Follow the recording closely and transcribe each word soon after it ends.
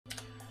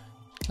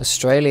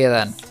Australia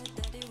then.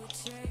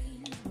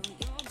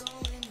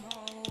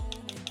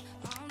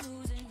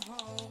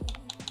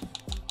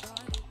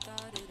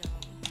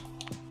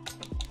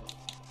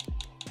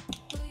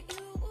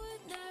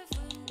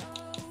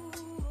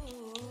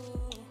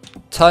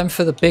 Time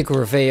for the big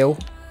reveal.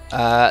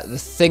 The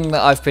thing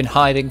that I've been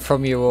hiding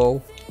from you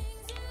all.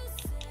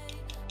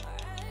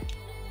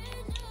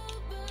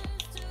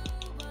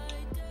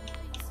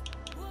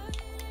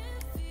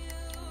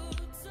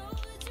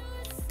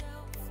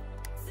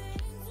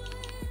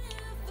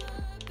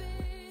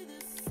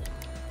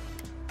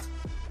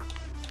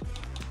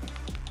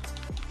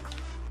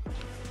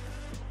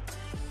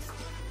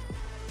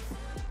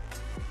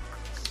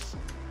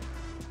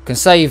 Can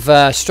save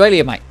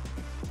Australia, mate.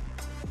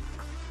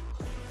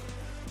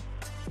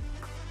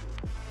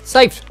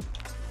 Saved.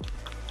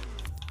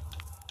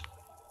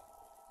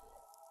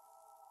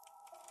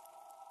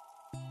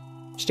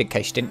 Just in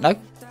case you didn't know.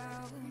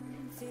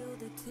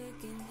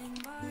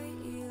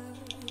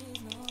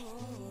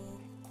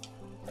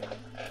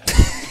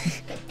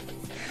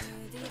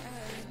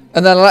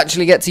 And then I'll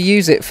actually get to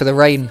use it for the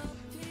rain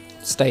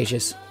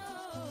stages.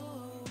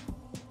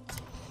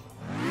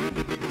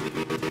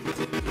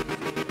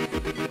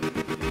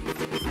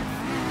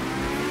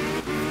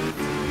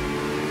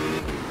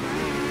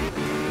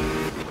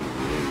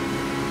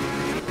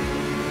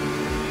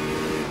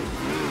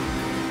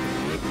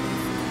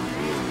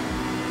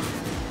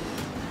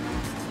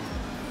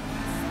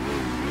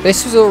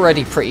 This was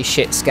already pretty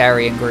shit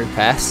scary in Group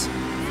S.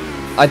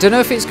 I don't know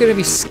if it's going to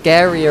be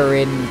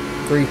scarier in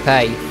Group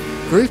A.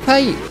 Group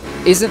A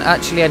isn't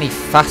actually any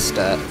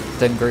faster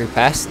than Group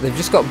S. They've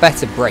just got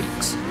better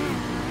brakes,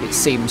 it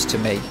seems to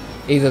me.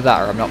 Either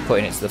that or I'm not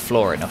putting it to the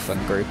floor enough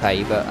on Group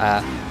A,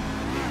 but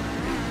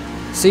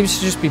seems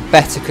to just be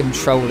better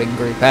controlling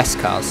Group S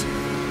cars.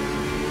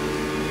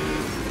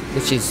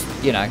 Which is,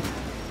 you know,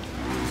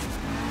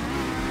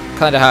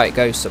 kind of how it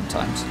goes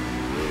sometimes.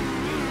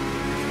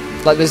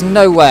 Like, there's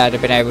no way I'd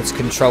have been able to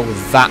control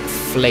that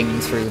fling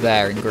through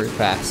there in Group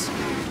S.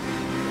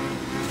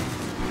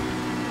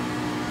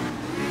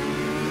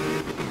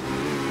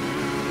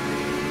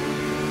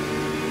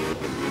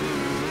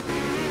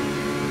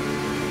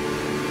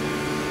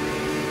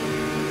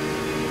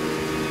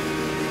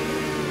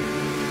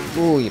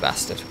 Ooh, you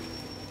bastard.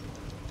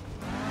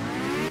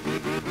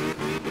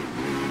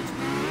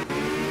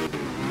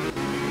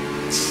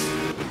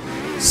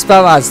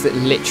 Spam ads that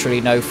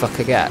literally no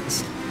fucker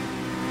gets.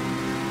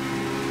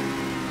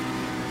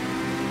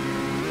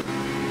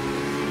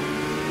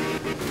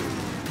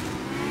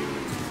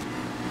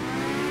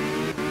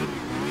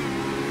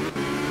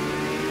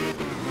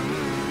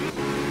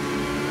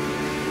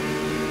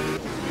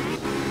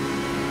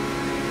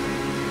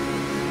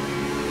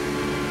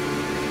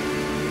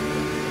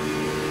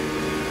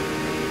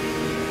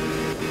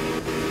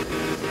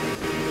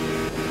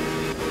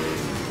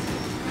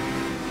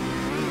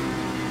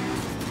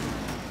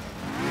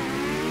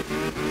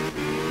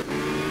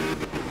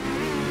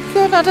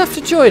 Ad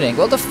after joining?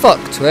 What the fuck,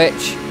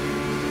 Twitch?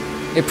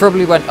 It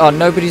probably went, oh,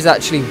 nobody's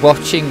actually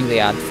watching the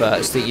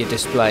adverts that you're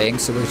displaying,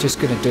 so we're just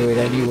going to do it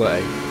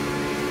anyway.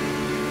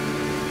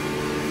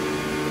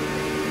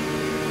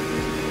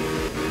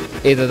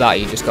 Either that or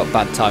you just got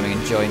bad timing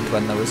and joined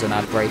when there was an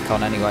ad break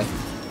on anyway.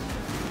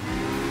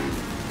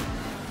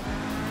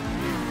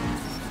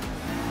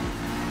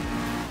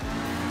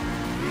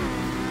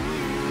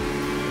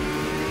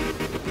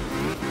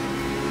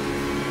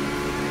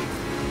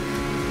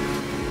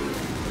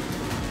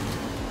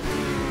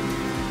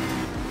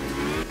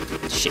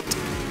 Shit.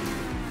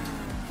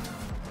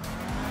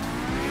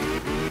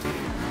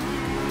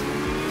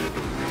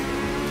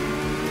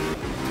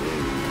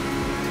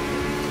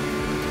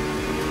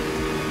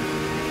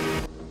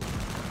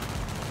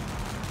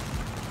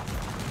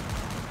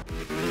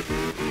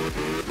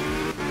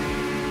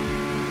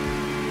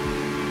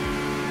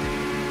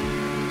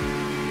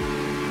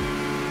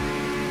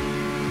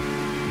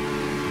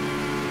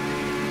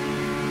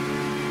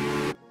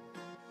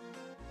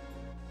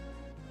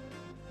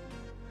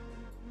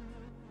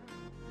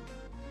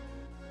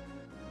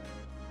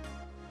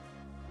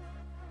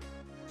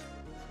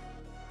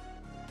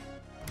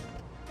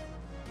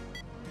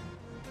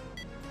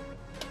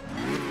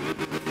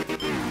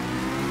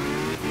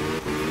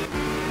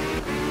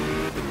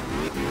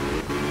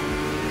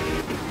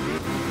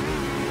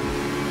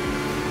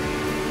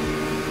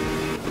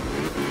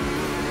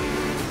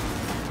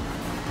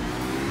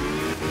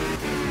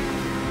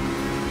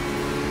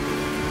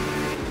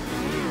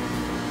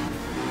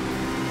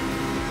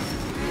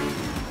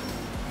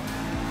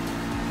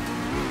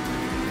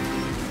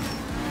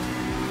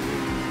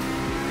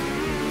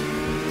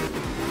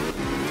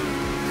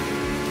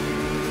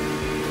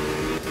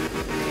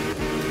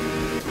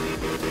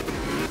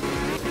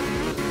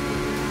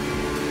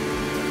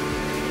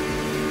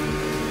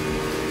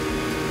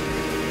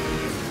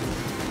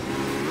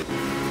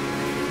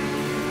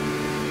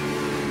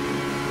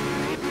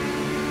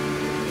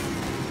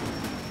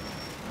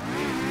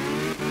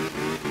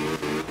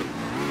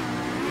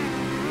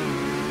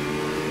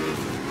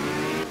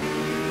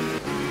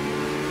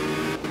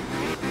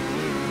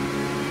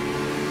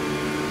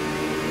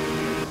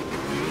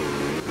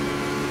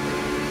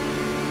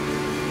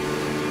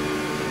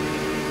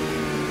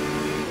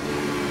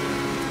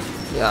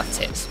 That's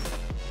it.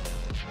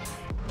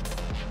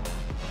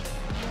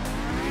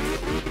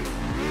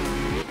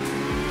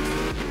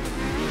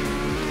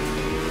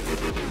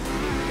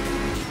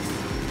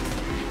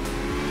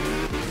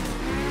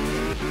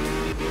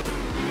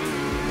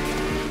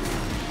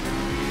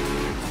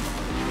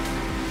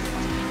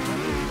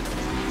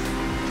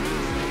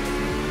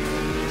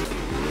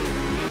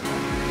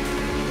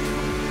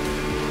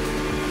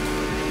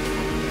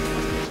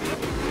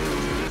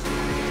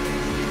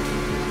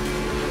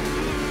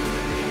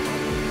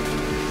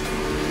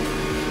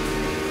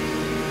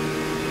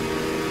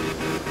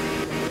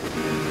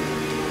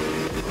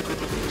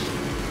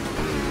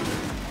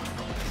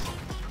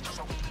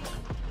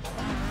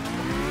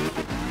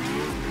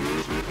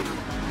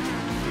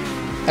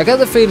 I get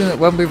the feeling that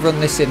when we run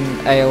this in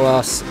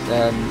AOR,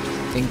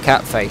 in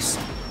Catface,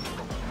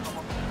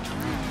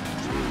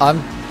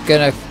 I'm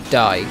gonna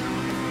die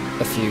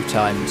a few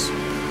times.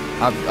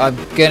 I'm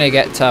gonna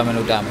get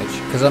terminal damage,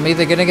 because I'm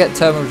either gonna get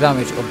terminal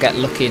damage or get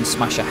lucky and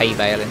smash a hay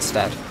bale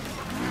instead.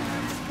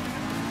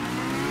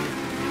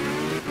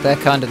 They're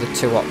kind of the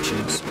two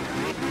options.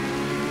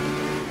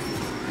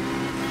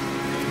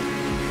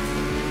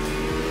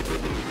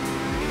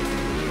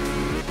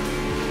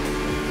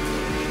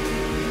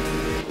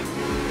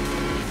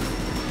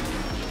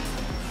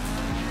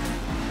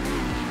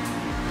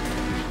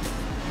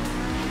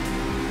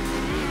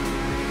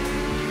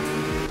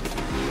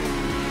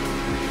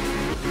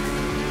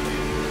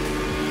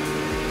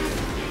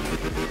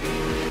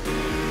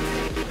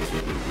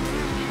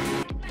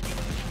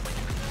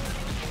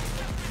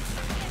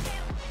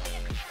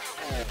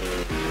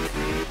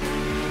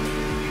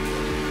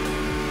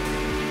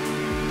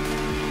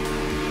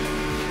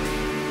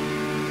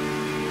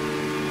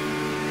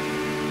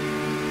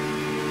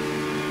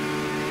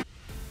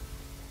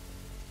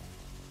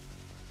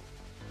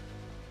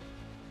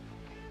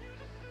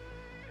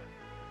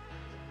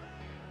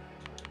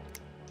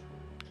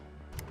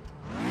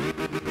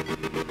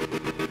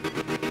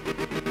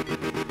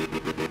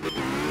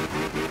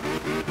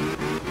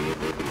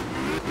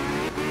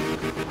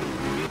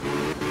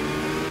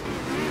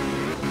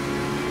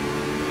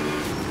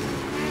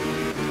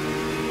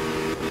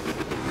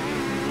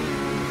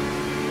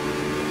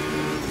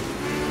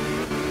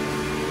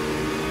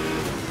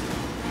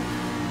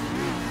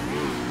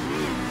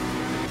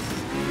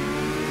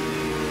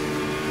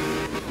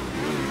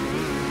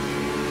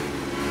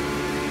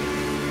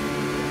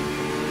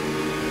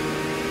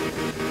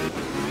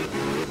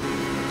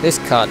 This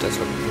car does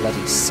look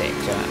bloody sick,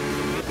 doesn't it?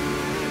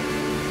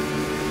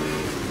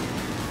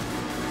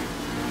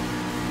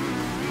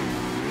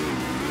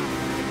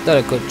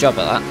 Done a good job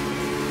at that.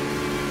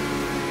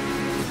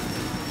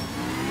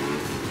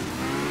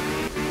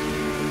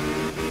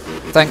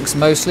 Thanks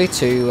mostly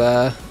to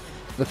the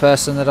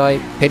person that I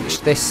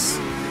pinched this,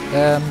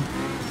 the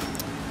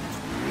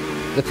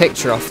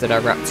picture off that I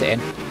wrapped it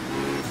in.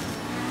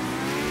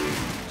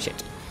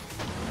 Shit.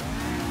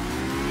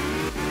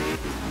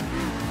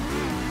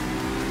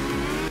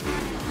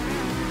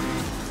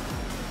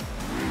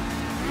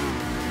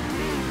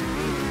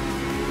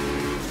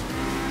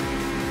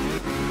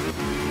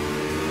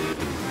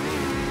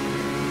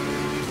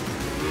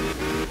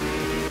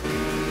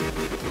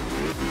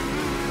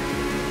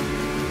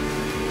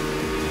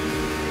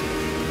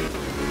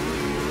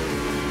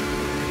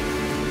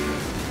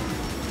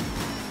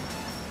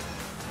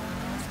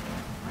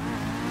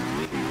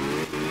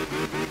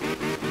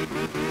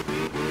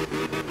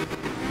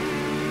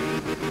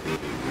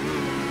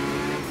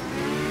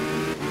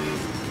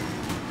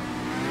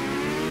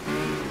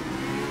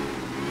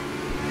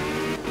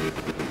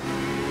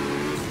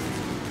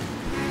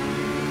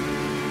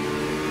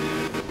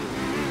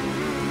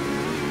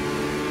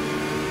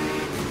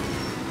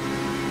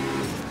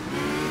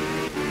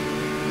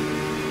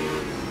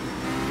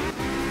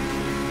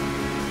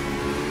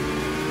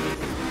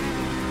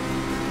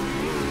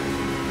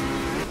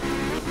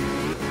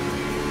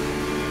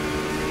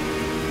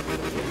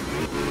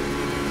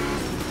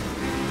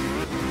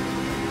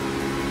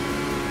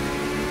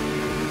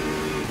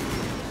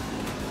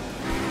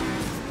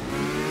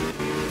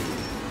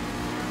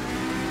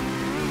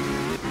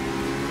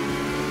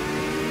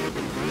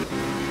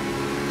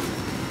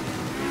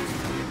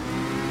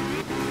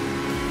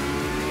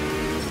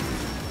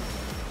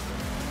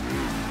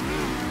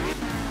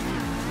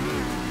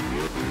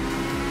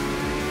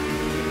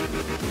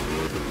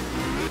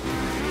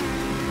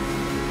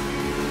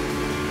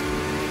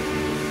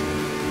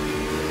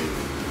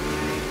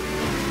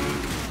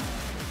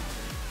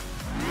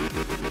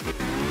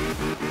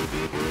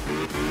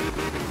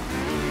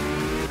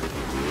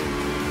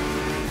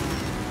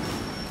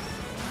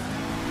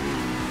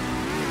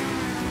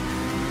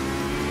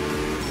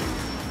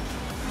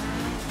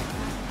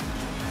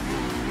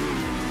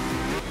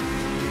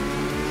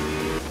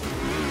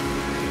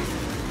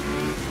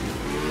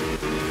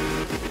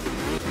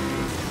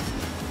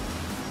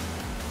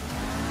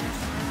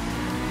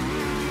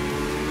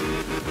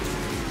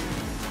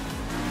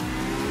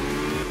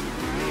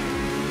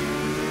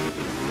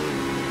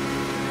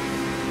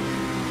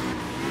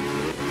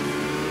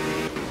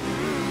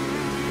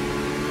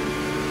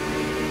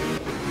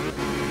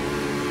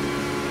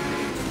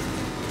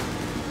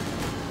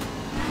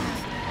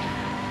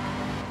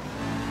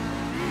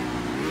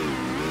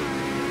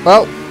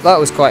 Well, that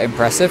was quite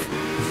impressive.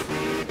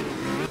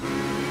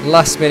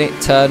 Last minute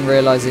turn,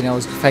 realising I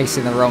was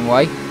facing the wrong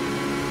way.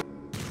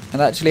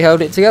 And actually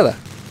held it together.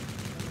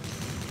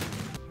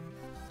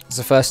 It's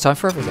the first time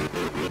for everything.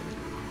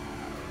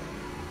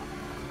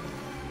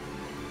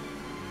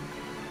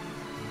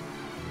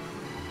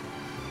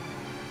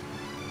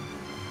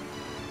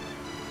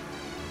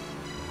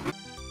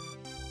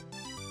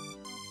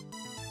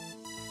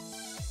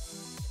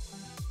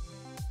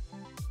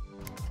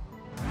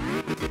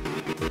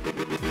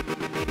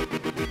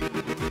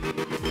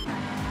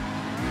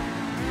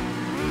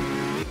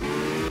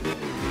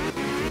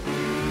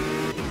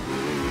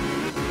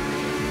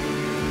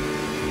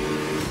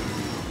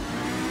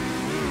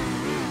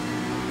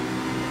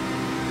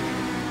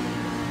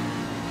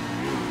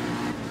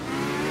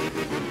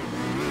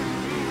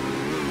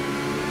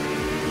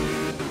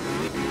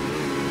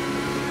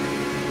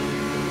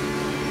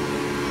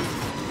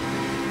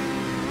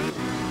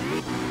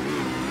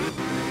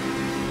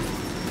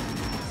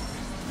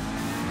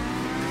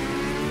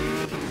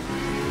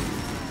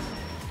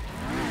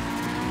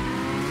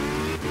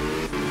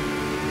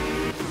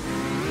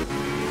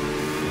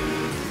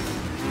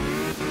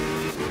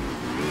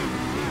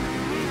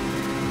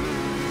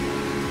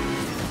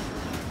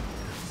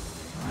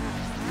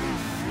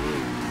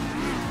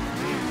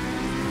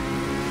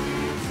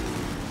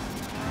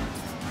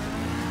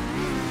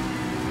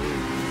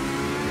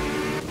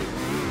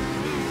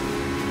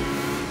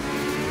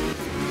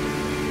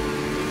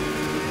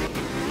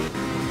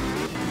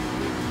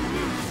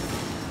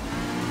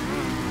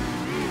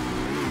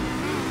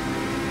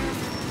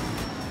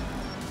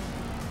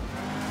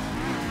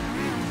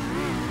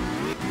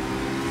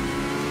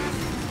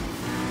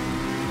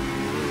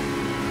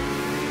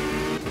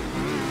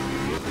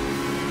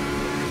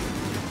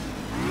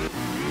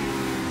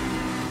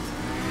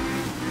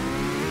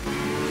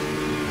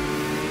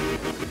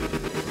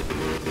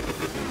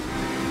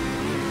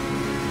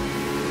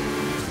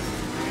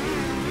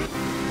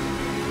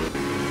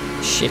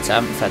 Shit,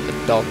 I haven't fed the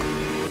dog.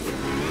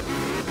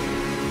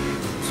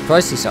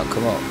 Surprised he's not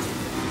come up.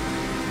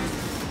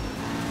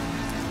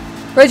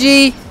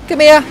 Reggie,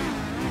 come here.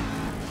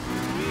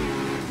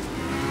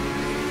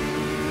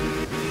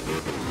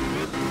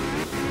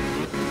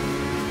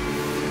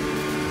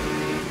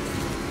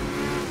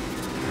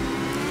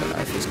 Don't know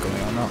if he's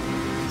coming or not.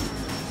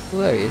 Oh,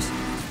 there he is.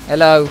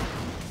 Hello.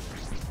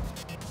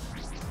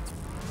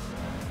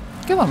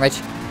 Come on, Reg.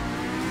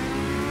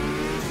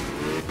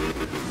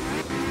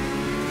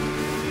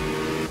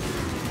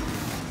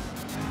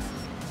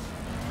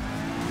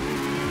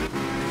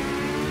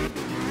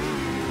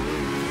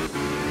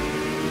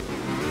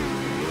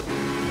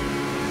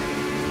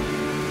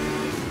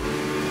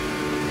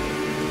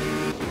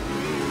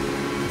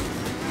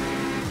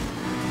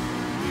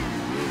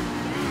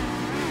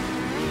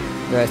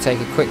 We're going to take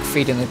a quick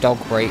feed in the dog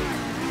break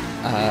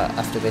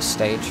after this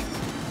stage.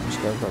 I'm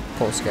just going to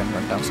pause again and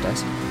run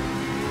downstairs.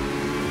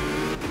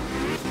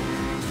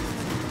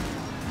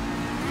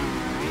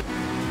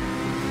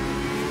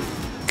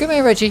 Come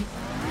here, Reggie.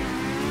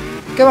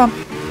 Come on.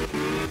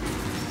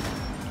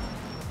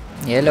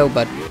 Hello,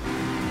 bud.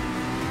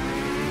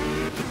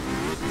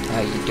 How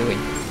you doing?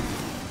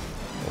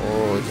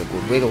 Oh, it's a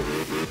good wiggle.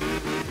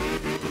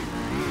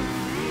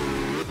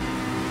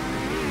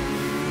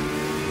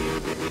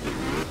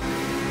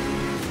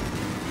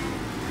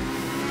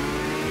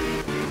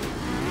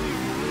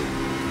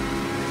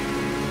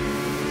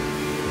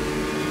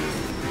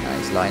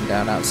 Lying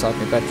down outside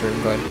my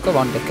bedroom going, come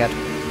on, dickhead.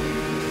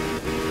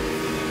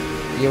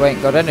 You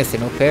ain't got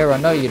anything up here, I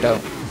know you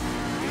don't.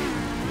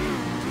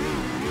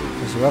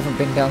 Because you haven't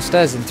been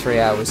downstairs in 3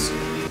 hours.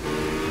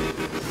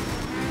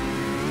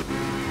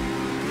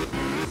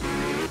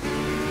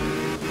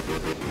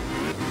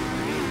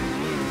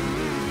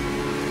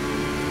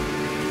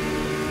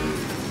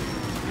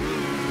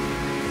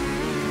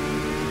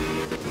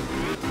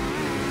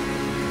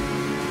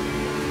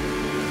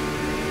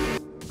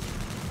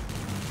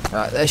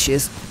 Right, there she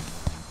is.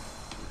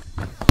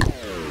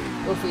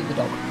 Go feed the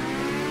dog.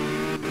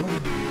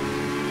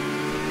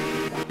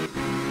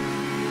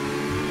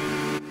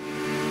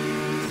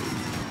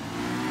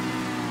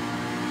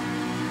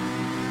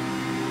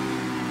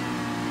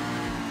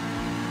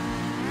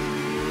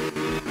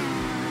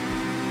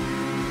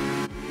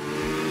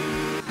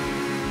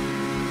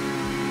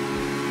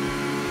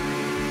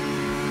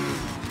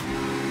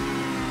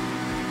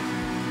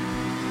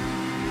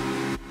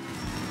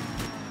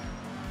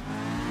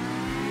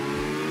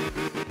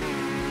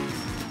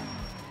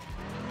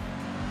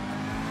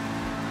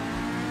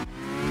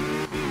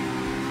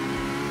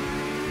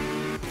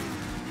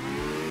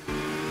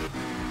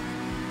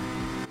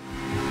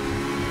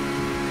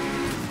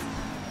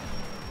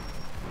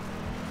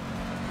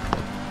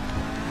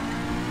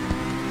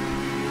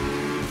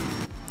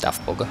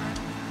 Daft bugger.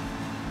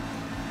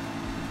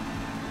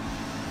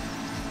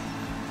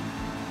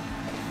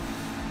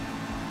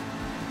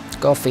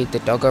 Go feed the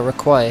dog, I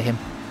require him.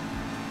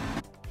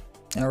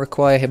 I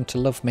require him to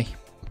love me.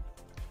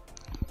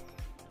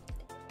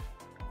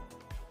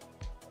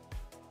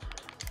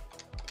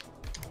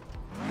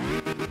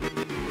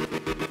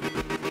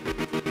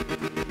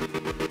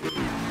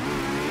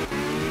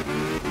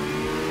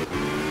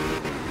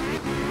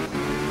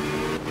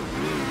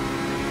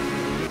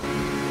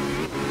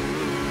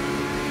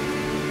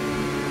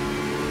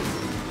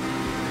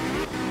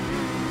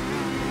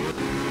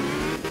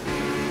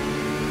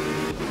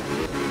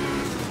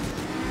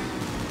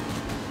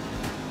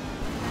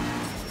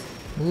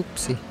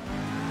 Oopsie.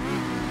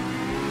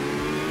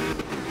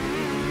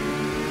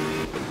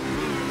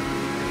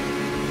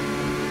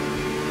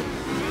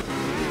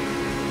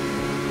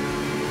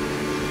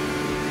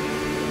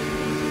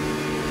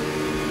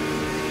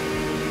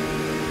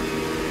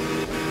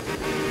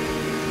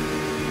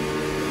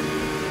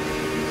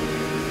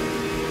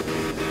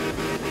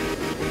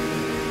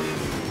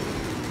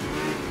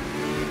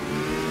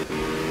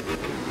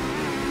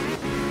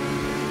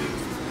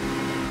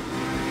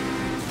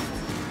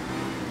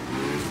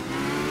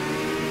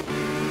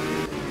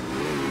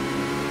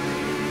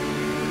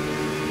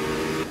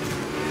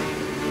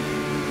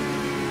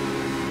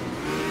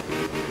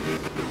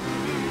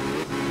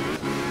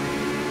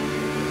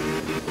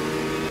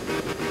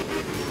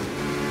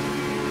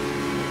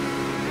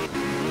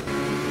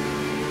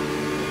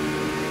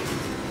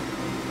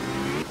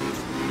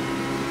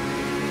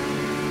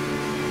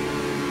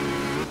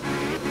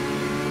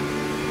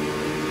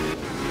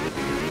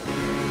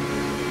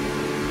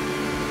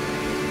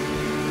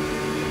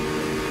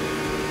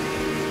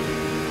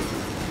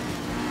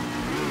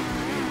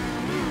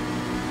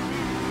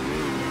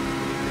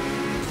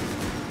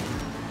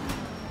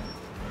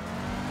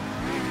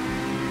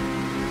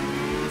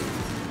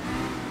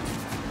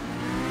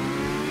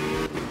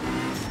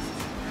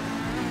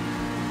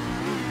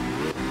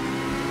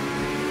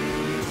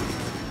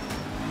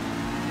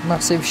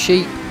 Massive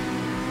sheep.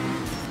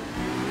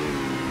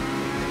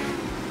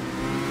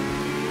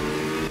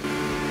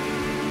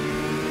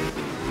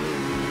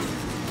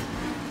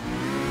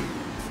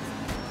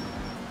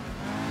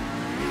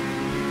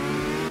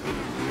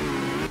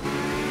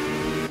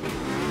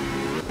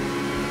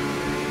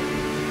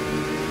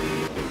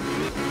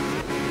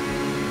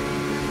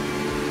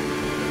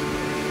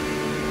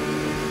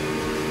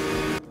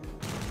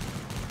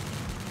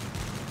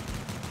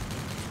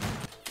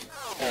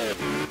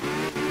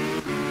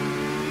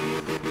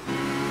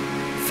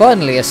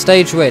 Finally, a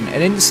stage win.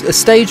 A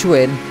stage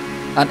win,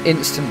 and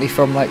instantly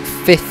from like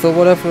 5th or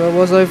whatever I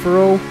was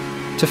overall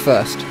to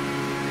 1st.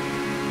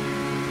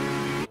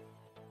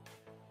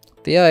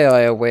 The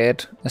AI are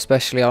weird,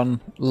 especially on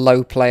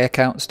low player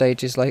count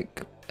stages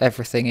like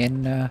everything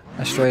in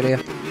Australia.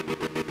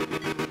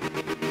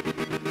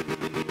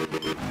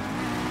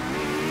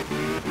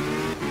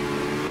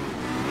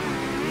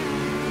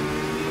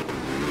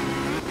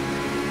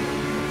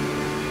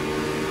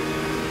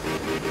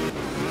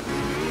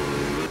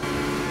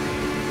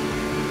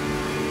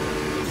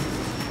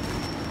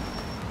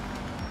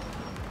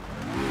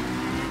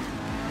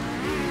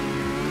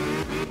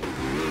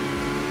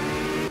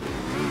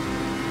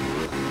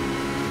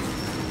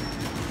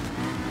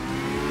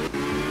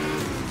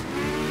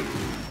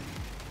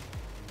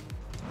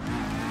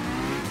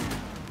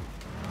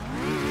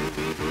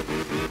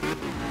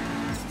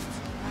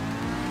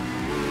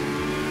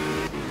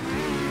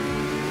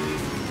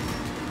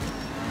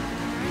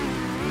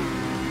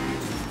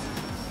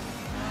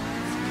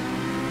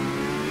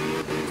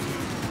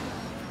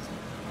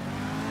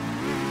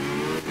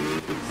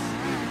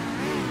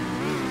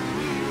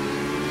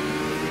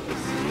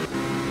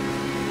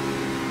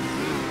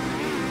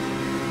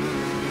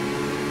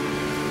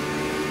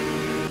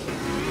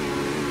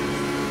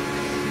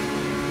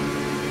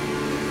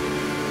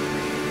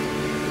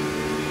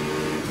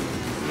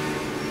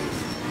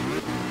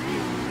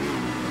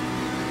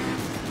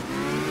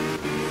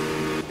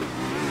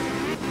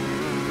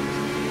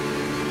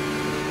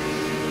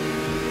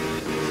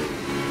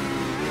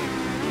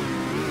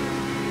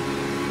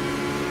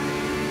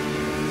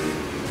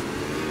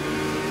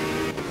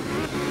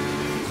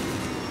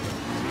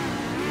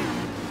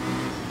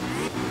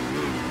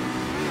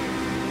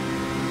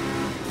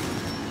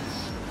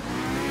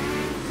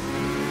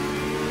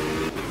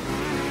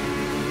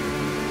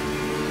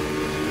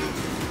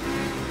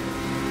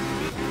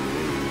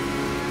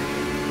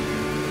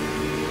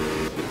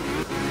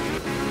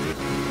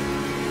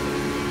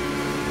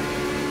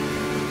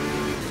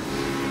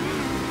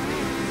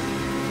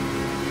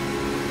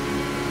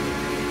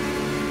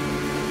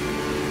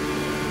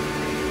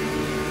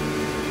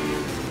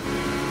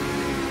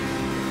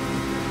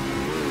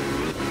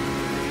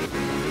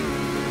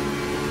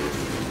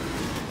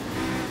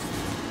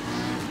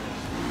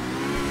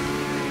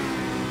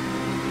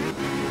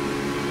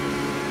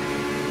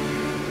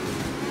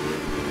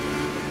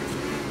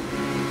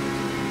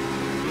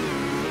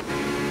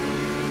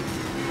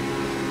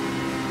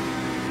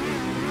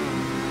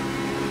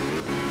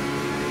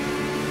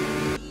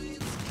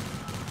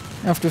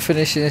 After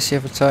finishing this, you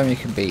have a time you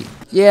can beat.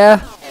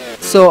 Yeah,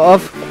 sort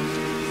of.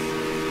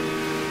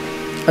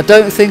 I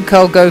don't think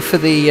I'll go for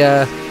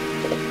the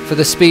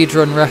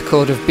speedrun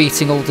record of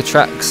beating all the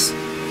tracks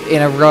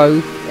in a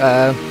row.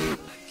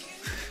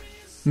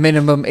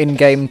 Minimum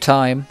in-game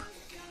time.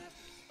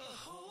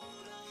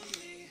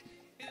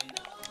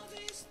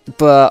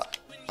 But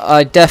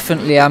I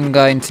definitely am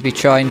going to be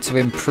trying to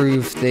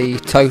improve the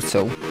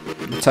total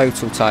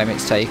time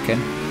it's taken.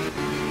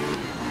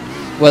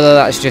 Whether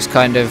that's just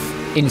kind of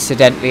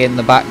incidentally in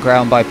the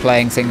background by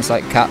playing things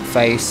like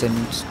Catface and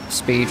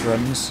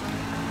speedruns,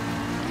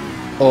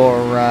 or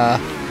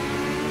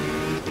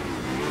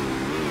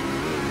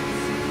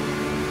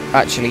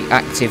actually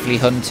actively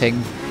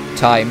hunting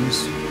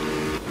times.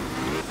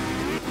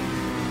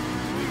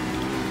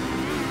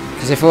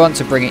 Because if I want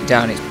to bring it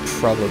down, it's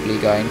probably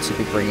going to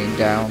be bringing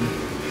down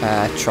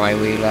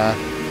tri-wheeler,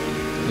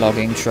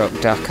 logging truck,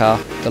 Dakar,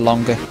 the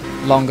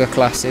longer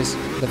classes,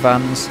 the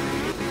vans.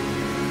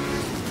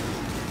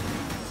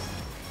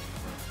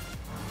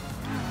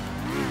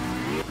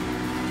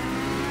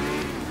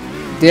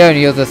 The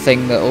only other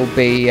thing that will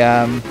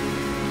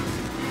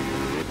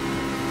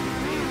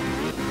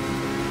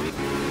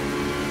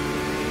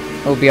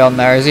be on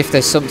there is if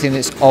there's something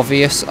that's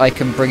obvious, I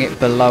can bring it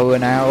below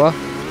an hour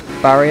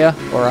barrier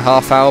or a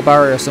half-hour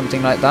barrier or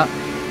something like that.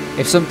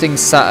 If something's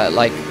sat at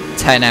like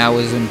 10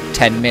 hours and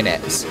 10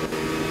 minutes,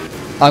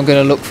 I'm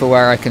going to look for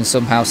where I can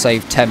somehow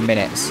save 10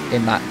 minutes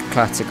in that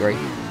category.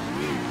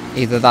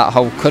 Either that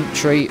whole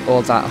country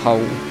or that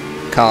whole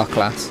car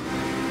class.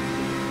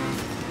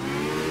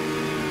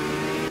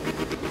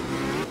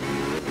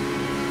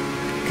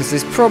 Because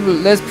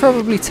there's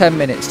probably 10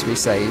 minutes to be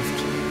saved.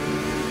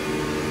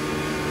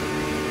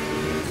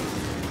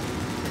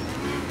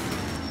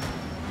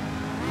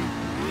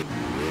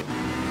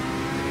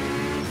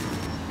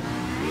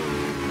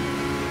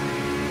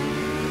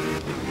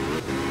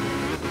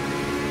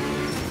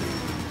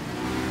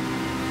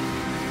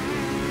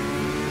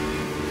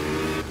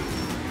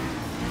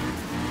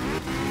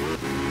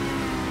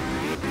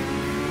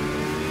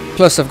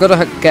 Plus, I've got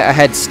to get a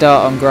head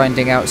start on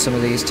grinding out some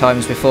of these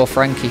times before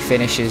Frankie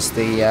finishes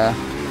the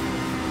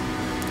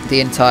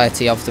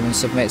entirety of them and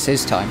submits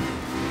his time.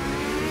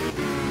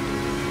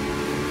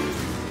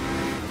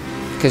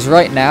 Because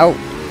right now,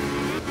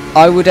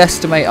 I would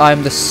estimate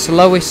I'm the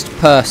slowest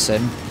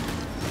person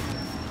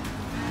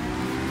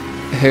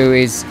who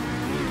is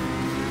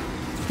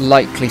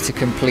likely to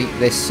complete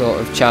this sort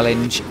of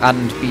challenge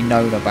and be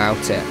known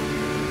about it.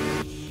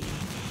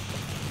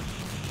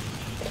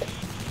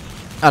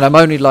 And I'm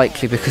only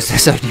likely because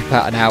there's only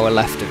about an hour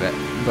left of it,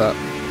 but...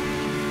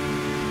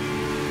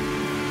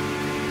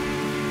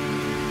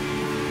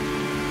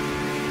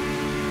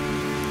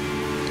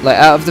 like,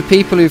 out of the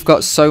people who've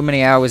got so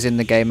many hours in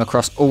the game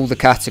across all the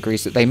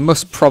categories, that they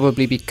must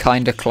probably be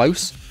kinda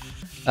close.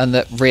 And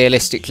that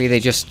realistically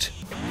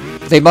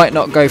they might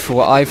not go for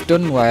what I've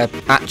done, where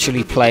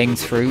actually playing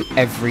through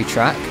every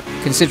track.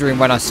 Considering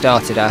when I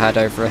started I had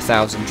over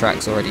 1,000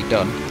 tracks already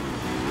done.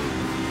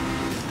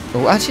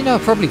 Oh, actually no, I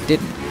probably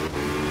didn't.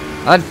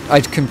 I'd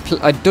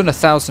done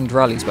 1,000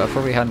 rallies, but I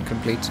probably hadn't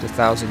completed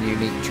 1,000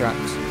 unique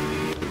tracks.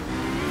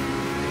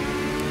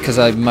 Because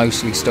I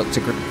mostly stuck to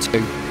Group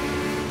 2.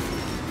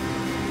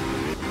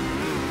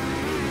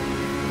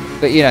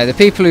 But you know, the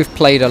people who've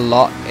played a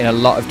lot in a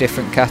lot of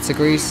different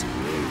categories,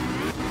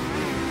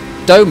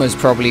 Doma's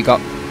probably got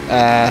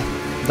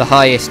the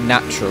highest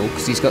natural,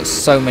 because he's got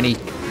so many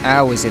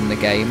hours in the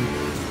game.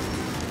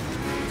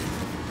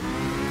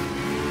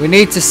 We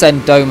need to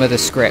send Doma the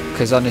script,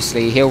 because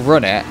honestly, he'll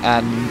run it,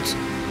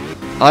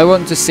 and I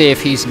want to see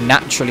if he's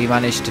naturally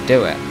managed to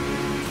do it.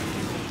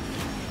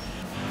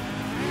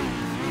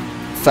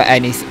 For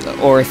anything,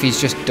 or if he's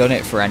just done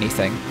it for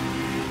anything.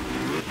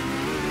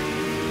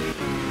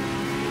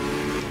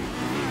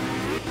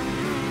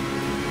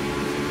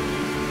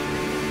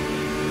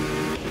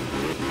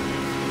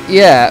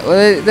 Yeah,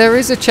 well, there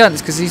is a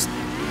chance, because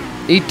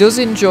he does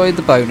enjoy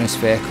the bonus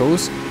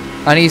vehicles,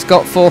 and he's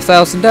got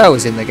 4,000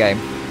 hours in the game.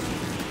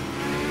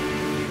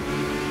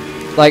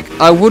 Like,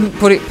 I wouldn't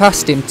put it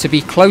past him to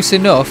be close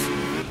enough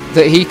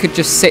that he could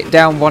just sit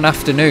down one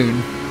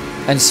afternoon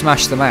and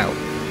smash them out.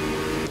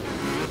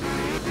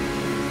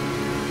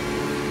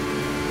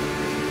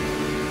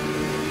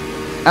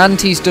 And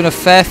he's done a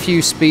fair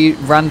few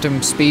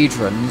random speed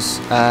runs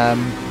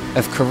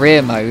of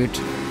career mode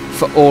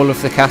for all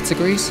of the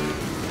categories.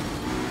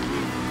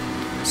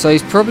 So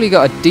he's probably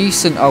got a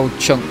decent old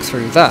chunk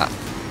through that.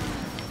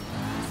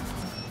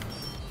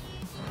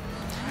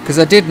 Because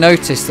I did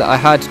notice that I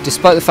had,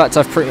 despite the fact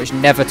I've pretty much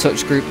never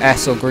touched Group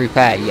S or Group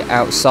A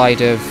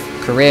outside of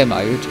career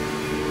mode,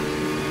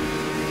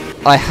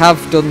 I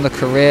have done the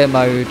career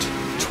mode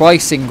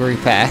twice in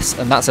Group S,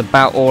 and that's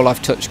about all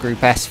I've touched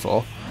Group S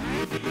for.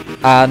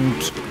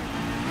 And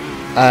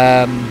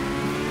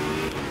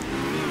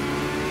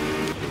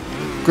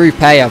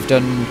Group A I've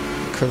done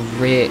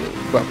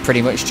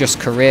pretty much just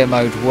career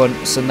mode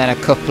once, and then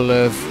a couple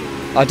of...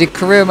 I did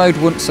career mode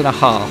once and a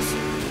half,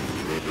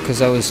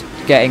 because I was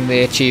getting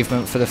the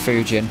achievement for the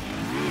Fujin.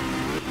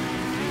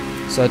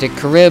 So I did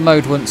career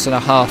mode once and a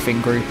half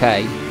in Group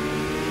A,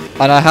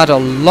 and I had a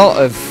lot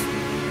of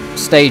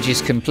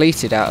stages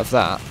completed out of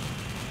that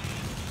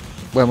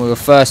when we were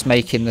first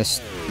making the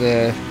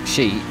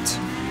sheet.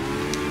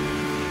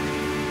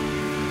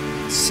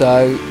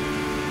 So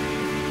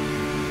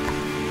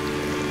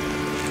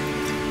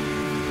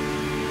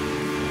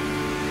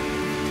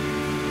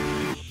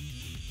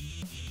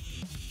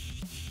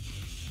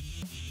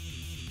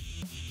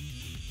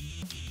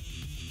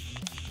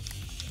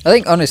I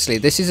think, honestly,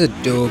 this is a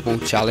doable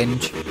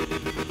challenge.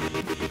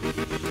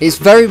 It's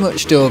very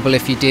much doable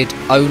if you did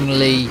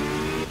only...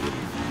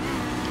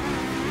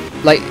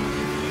 like,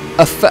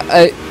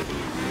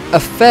 a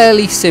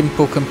fairly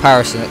simple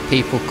comparison that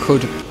people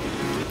could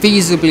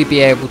feasibly be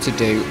able to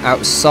do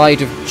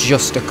outside of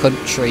just a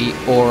country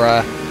or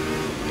a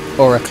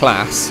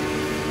class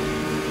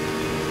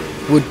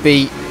would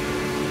be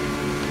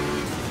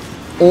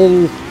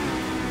all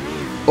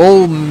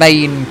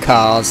main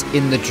cars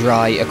in the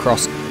dry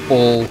across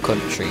all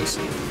countries.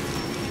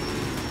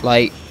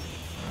 Like,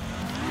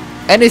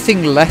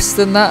 anything less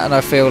than that and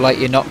I feel like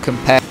you're not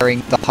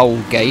comparing the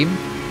whole game,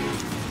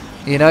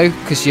 you know,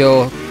 because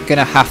you're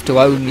gonna have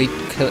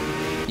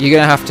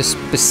to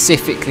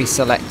specifically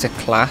select a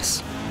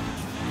class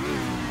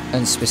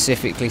and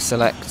specifically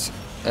select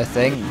a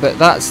thing, but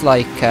that's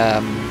like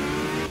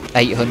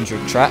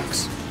 800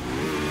 tracks,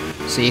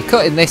 so you're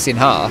cutting this in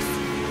half.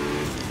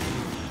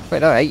 Wait,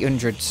 no,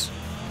 800's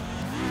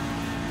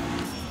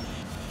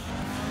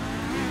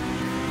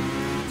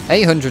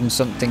 800 and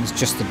something's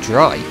just the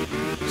dry,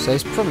 so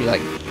it's probably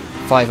like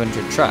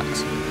 500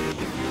 tracks.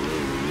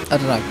 I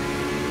don't know.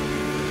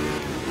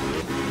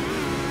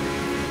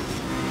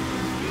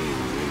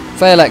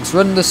 Fairlex,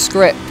 run the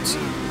script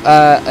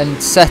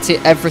and set it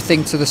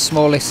everything to the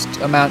smallest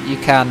amount you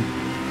can.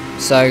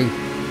 So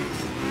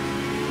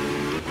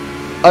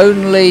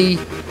only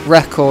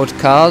record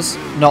cars,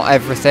 not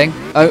everything.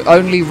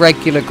 Only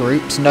regular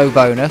groups, no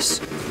bonus.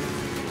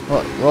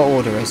 What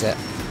order is it?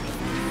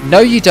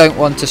 No, you don't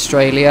want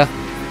Australia.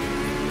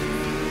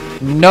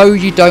 No,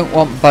 you don't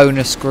want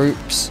bonus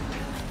groups.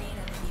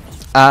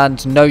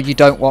 And no, you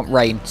don't want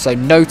rain. So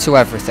no to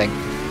everything.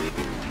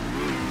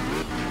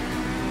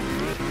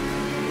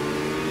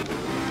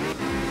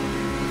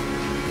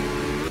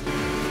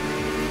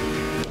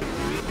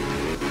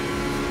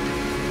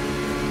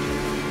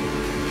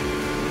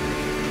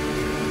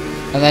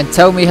 And then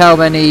tell me how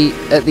many,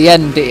 at the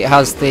end it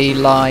has the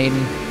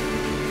line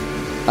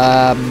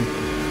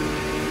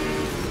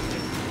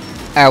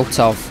out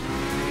of.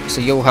 So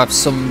you'll have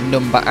some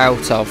number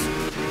out of.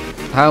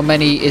 How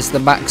many is the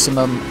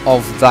maximum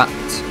of that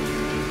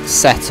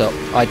setup?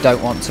 I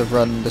don't want to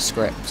run the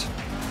script.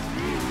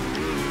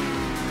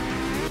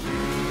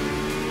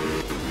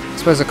 I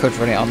suppose I could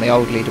run it on the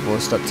old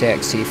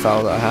leaderboards.txt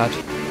file that I had.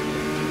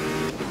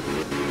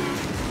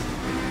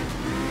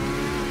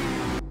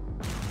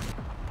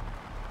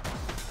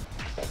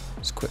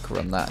 Quick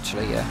run that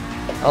actually, yeah.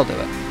 I'll do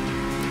it.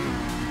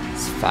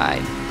 It's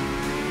fine.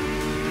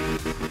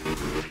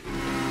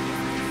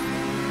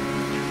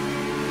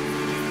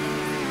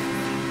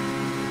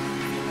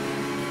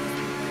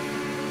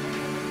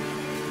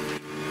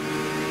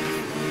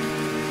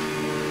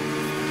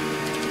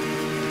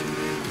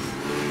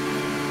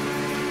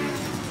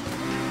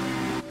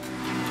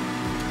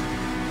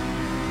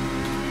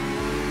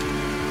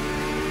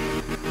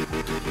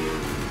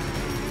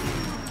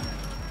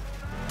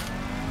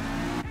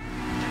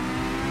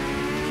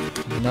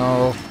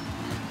 No.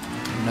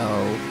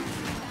 No.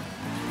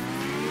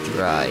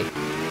 Dry.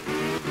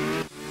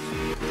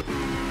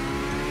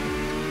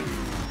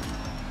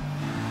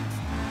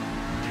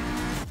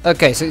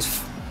 Okay, so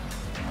it's...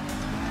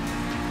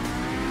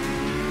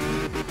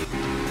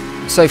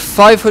 So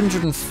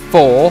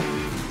 504.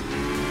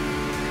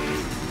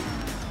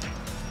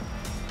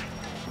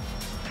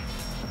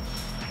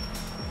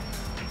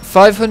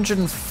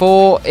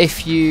 $504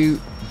 if you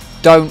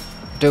don't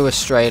do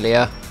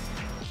Australia.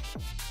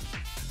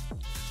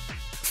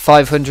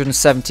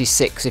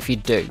 576 if you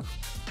do.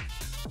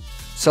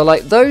 So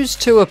like those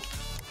two are,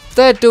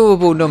 they're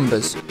doable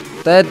numbers.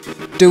 They're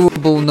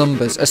doable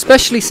numbers,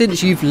 especially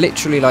since you've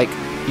literally like,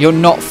 you're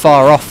not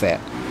far off it.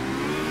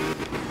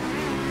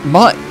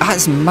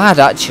 That's mad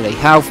actually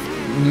how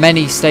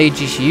many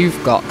stages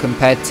you've got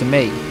compared to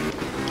me,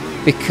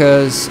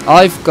 because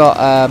I've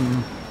got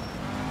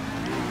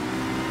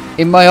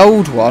in my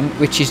old one,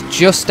 which is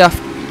just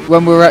after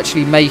when we were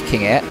actually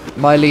making it,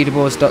 my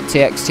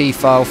leaderboards.txt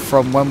file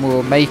from when we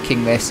were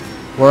making this,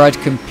 where I'd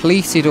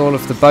completed all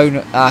of the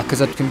bonus,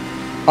 because I'd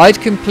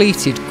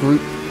completed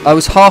group, I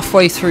was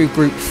halfway through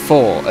group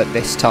 4 at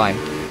this time,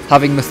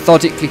 having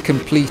methodically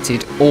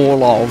completed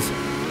all of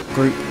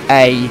group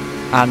A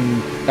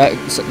and,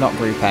 not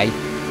group A,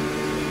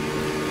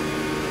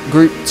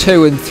 group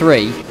 2 and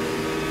 3.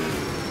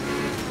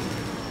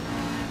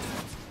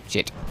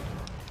 Shit.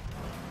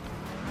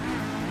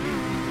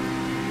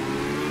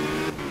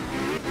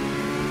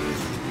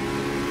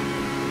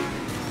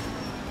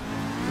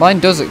 Mine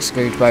does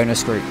exclude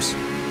bonus groups.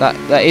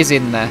 That is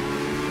in there.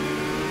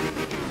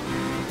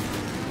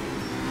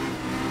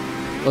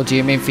 Or do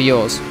you mean for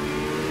yours?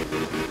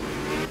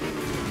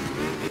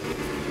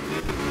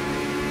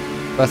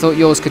 But I thought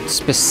yours could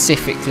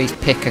specifically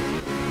pick a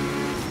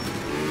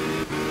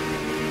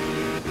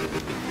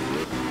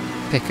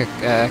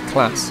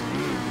class.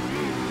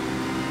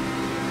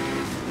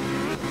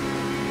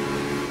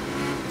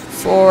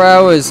 4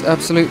 hours,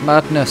 absolute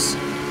madness.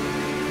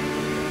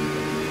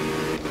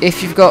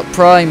 If you've got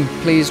Prime,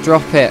 please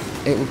drop it.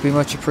 It would be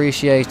much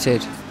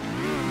appreciated.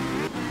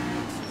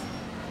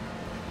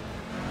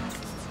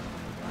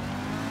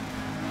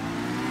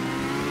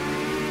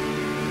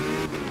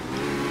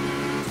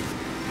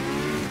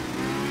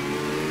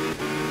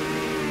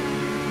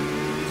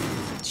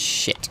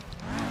 Shit.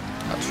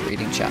 I was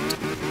reading chat.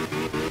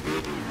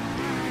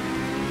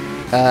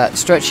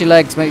 Stretch your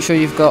legs, make sure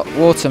you've got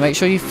water, make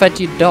sure you fed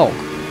your dog.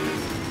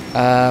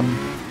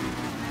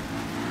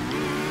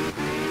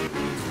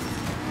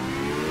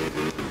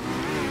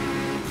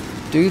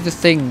 Do the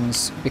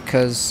things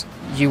because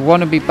you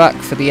want to be back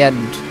for the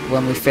end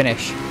when we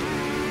finish.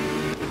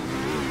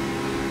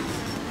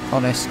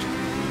 Honest.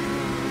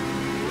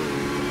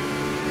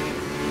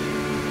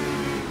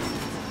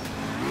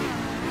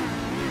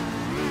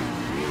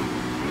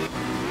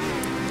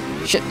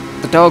 Shit,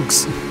 the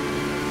dogs.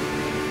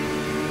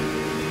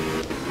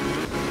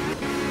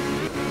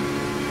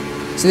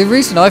 So the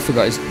reason I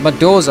forgot is my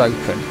door's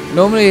open.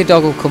 Normally a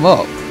dog will come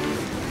up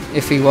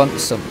if he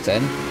wants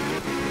something.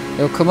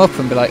 He'll come up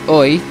and be like,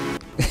 "Oi,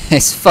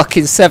 it's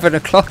fucking 7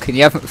 o'clock and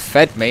you haven't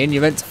fed me and you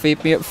meant to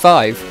feed me at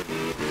 5.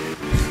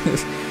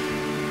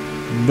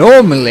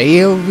 Normally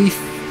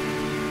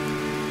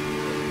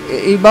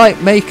he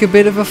might make a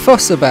bit of a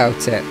fuss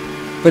about it.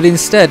 But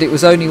instead, it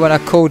was only when I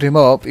called him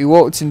up, he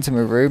walked into my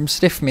room,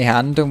 sniffed my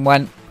hand and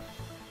went,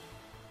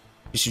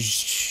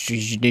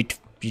 you need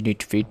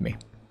to feed me.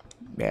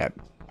 Yeah,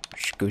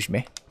 excuse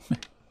me.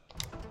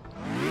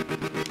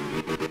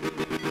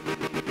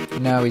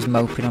 Now he's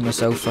moping on the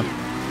sofa.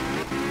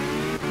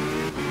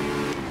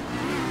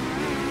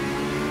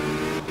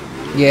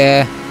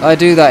 Yeah, I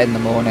do that in the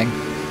morning.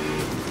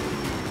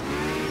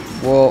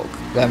 Walk,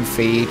 then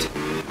feed.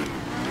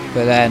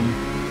 But then,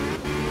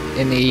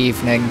 in the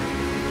evening,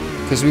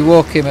 because we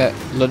walk him at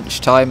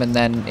lunchtime and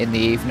then in the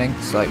evening,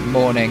 it's like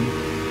morning,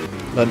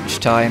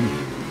 lunchtime,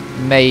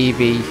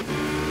 maybe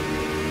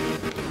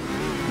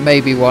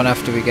one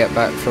after we get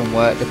back from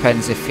work.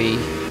 Depends if he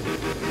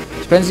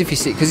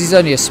see, because he's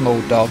only a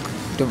small dog,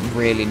 don't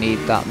really need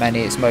that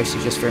many. It's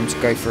mostly just for him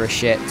to go for a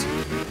shit.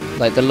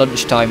 Like the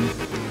lunchtime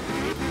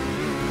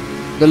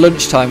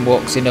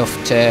walk's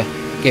enough to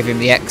give him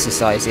the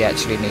exercise he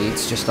actually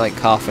needs, just like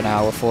half an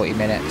hour, 40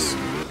 minutes.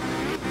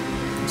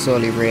 That's all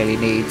he really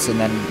needs, and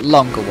then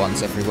longer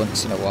ones every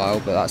once in a while,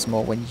 but that's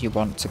more when you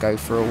want to go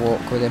for a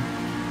walk with him.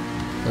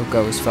 He'll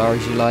go as far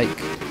as you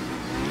like.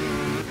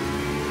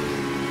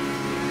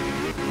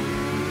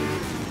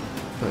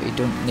 But he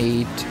don't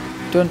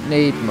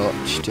need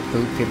much to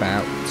poop him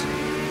out.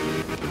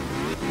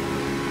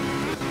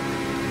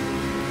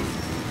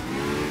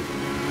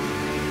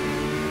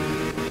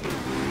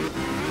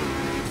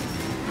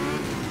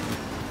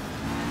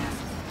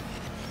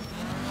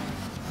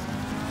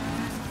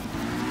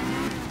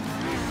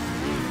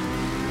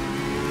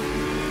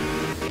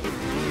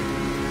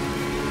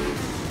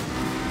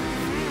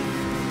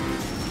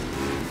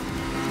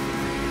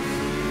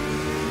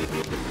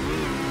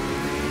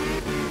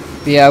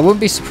 But yeah, I wouldn't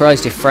be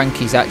surprised if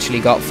Frankie's actually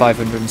got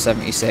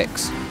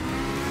 576.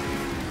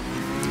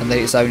 And that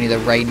it's only the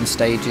rain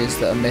stages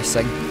that are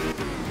missing.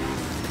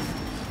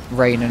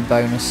 Rain and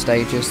bonus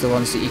stages, the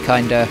ones that you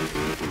kinda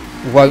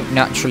won't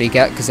naturally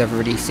get because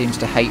everybody seems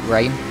to hate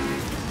rain.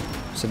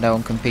 So no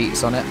one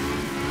competes on it.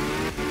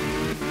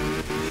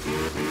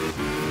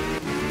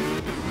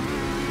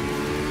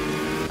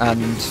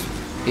 And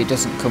it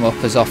doesn't come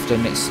up as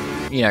often, it's,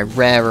 you know,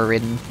 rarer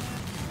in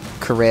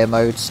career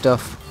mode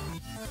stuff.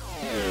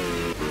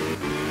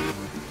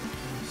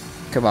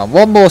 Come on,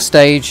 one more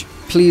stage.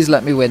 Please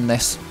let me win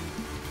this.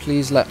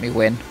 Please let me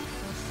win.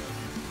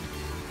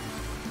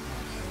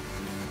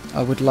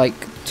 I would like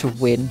to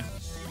win.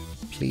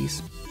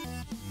 Please.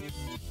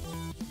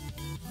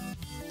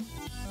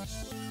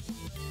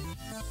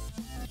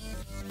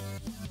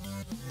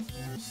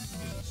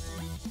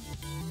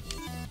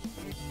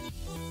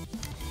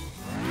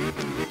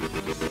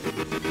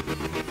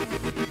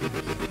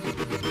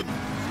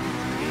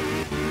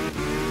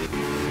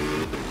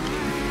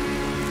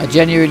 I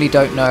genuinely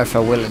don't know if I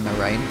will in the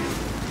rain.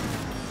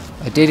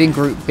 I did in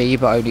Group B,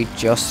 but only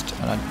just,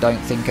 and I don't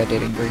think I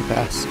did in Group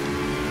S.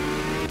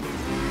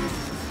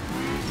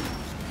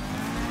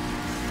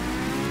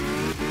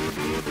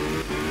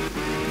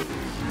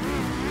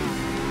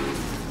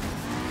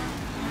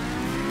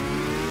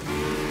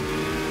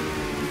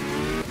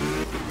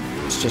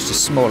 It's just a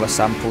smaller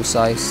sample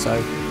size,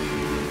 so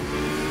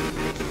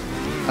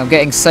I'm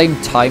getting same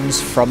times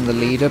from the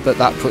leader, but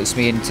that puts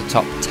me into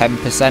top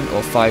 10%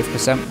 or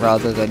 5%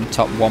 rather than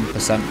top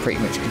 1%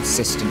 pretty much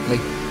consistently.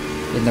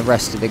 In the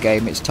rest of the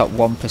game it's top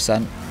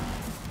 1%.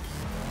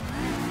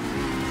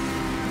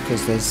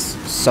 Because there's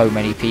so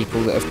many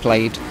people that have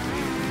played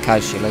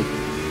casually.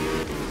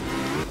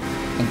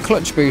 And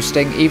clutch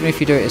boosting, even if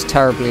you do it as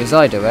terribly as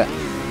I do it,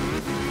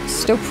 it's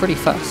still pretty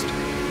fast.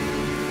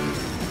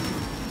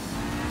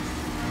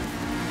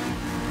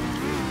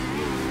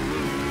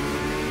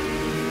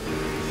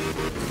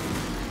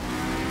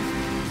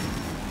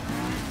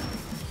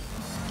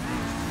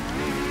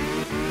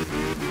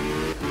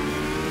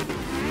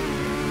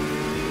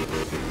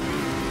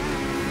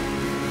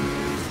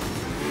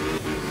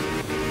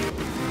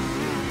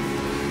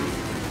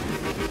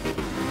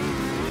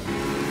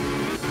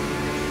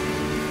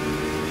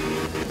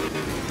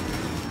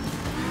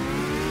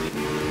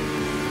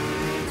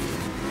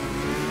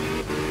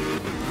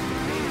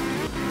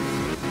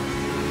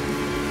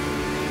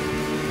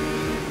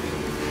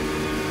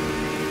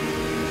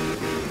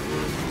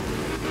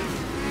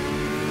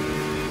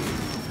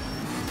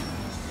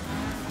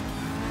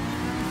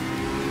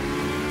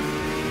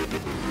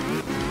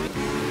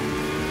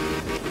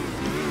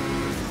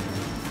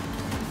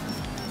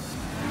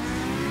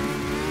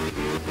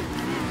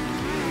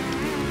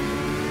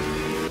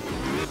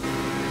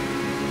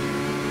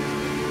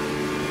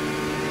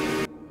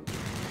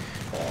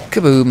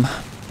 Kaboom.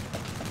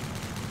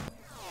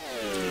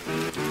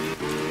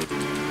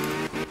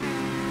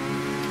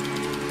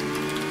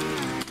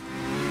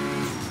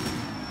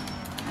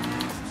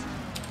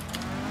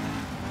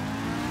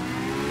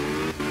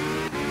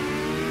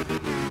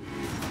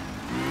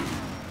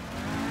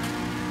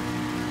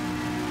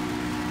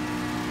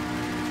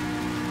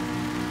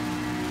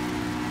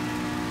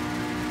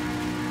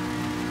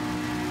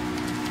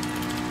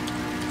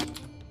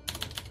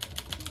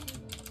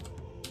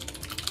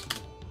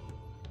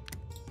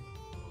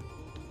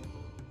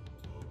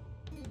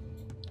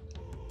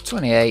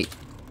 $28,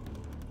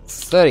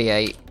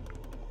 $38,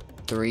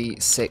 3,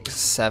 6,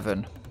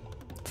 7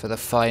 for the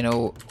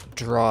final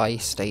dry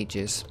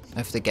stages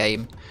of the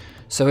game.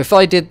 So if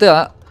I did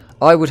that,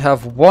 I would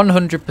have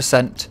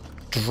 100%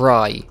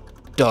 dry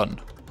done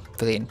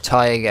for the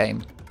entire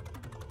game.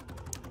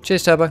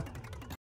 Cheers, Turbo.